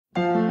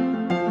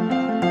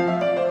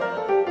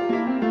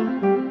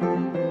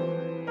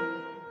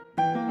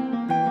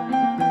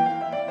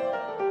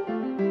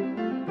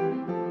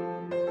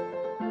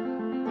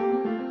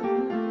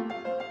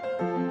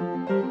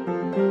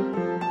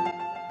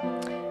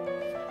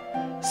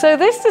So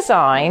this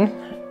design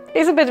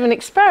is a bit of an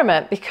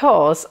experiment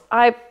because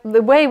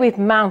the way we've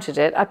mounted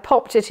it, I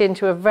popped it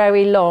into a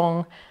very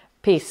long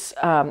piece.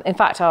 In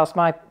fact, I asked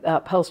my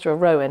upholsterer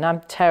Rowan,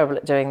 I'm terrible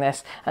at doing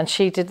this, and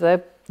she did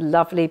the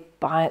lovely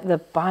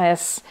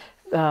bias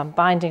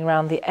binding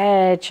around the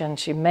edge, and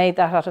she made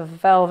that out of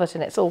velvet,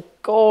 and it's all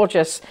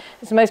gorgeous.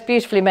 It's the most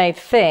beautifully made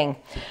thing.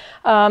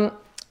 And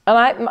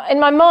in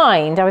my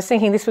mind, I was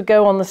thinking this would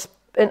go on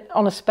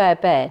a spare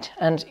bed,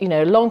 and you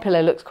know, a long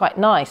pillow looks quite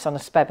nice on a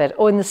spare bed,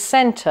 or in the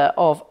centre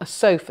of a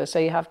sofa. So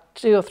you have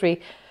 2 or 3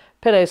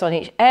 pillows on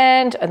each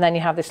end, and then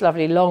you have this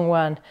lovely long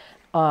one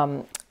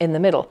in the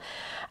middle.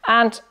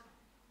 And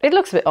it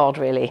looks a bit odd,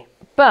 really,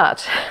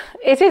 but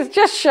it is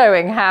just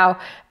showing how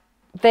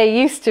they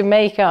used to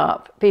make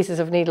up pieces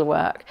of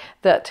needlework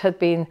that had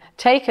been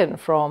taken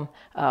from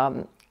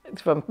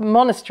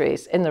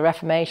monasteries in the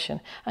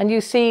Reformation, and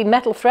you see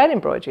metal thread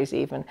embroideries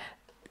even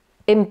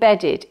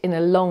embedded in a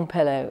long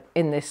pillow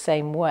in this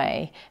same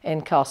way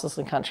in castles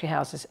and country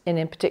houses, and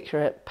in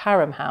particular at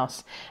Parham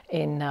House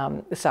in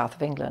the south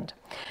of England.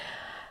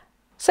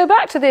 So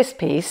back to this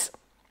piece.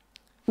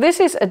 This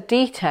is a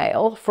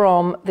detail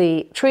from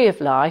the Tree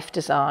of Life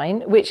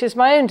design, which is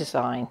my own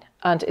design,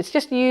 and it's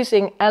just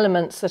using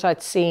elements that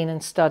I'd seen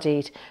and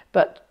studied,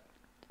 but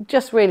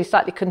just really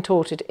slightly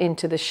contorted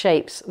into the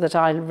shapes that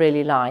I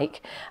really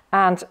like.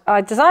 And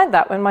I designed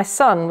that when my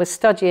son was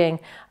studying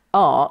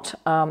art,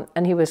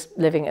 and he was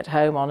living at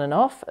home on and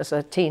off as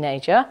a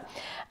teenager,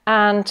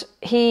 and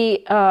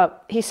he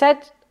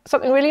said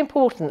something really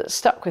important that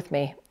stuck with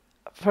me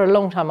for a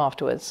long time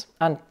afterwards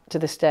and to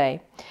this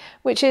day,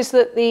 which is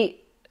that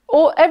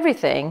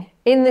everything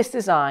in this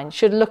design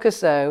should look as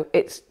though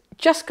it's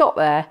just got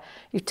there,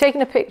 you've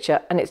taken a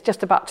picture and it's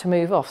just about to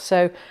move off.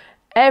 So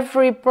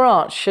every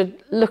branch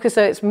should look as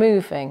though it's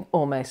moving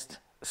almost.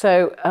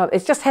 So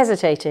it's just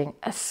hesitating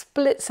a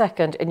split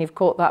second and you've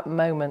caught that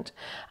moment.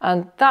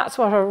 And that's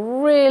what I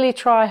really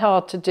try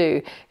hard to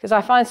do, because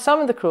I find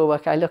some of the crewel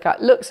work I look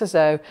at looks as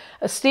though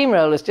a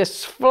steamroller has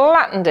just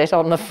flattened it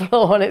on the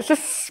floor and it's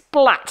just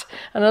splat.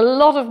 And a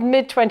lot of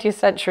mid-20th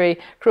century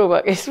crewel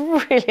work is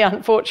really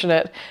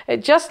unfortunate.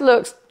 It just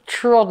looks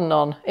trodden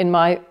on in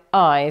my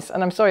eyes,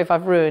 and I'm sorry if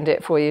I've ruined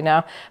it for you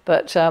now,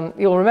 but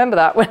you'll remember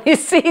that when you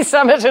see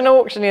some at an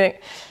auction, you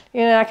think,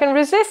 you know, I can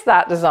resist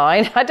that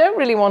design. I don't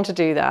really want to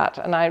do that,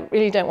 and I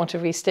really don't want to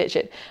restitch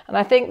it. And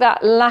I think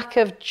that lack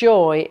of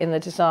joy in the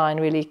design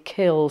really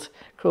killed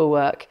crewel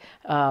work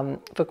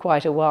for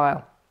quite a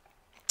while,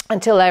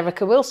 until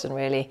Erica Wilson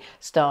really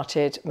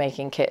started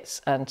making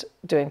kits and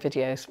doing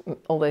videos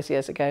all those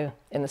years ago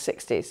in the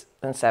 60s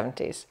and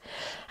 70s.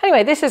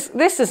 Anyway, this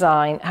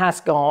design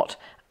has got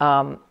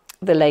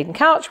the laden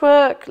couch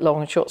work,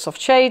 long and short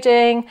soft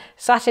shading,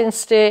 satin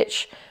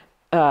stitch,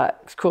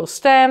 crewel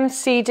stem,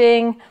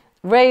 seeding,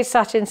 raised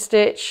satin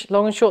stitch,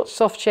 long and short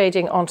soft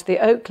shading onto the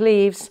oak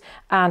leaves,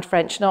 and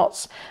French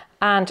knots.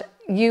 And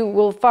you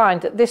will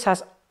find that this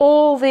has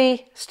all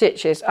the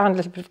stitches, and a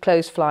little bit of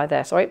closed fly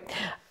there, sorry,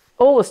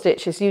 all the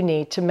stitches you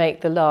need to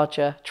make the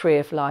larger Tree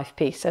of Life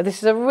piece. So this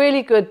is a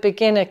really good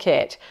beginner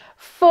kit,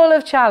 full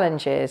of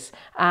challenges,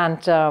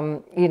 and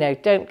you know,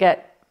 don't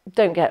get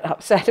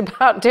upset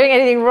about doing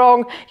anything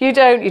wrong. You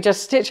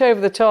just stitch over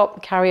the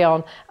top, carry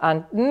on,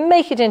 and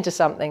make it into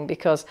something,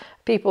 because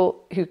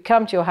people who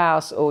come to your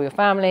house or your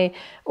family,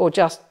 or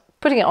just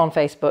putting it on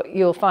Facebook,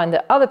 you'll find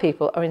that other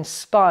people are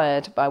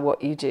inspired by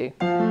what you do.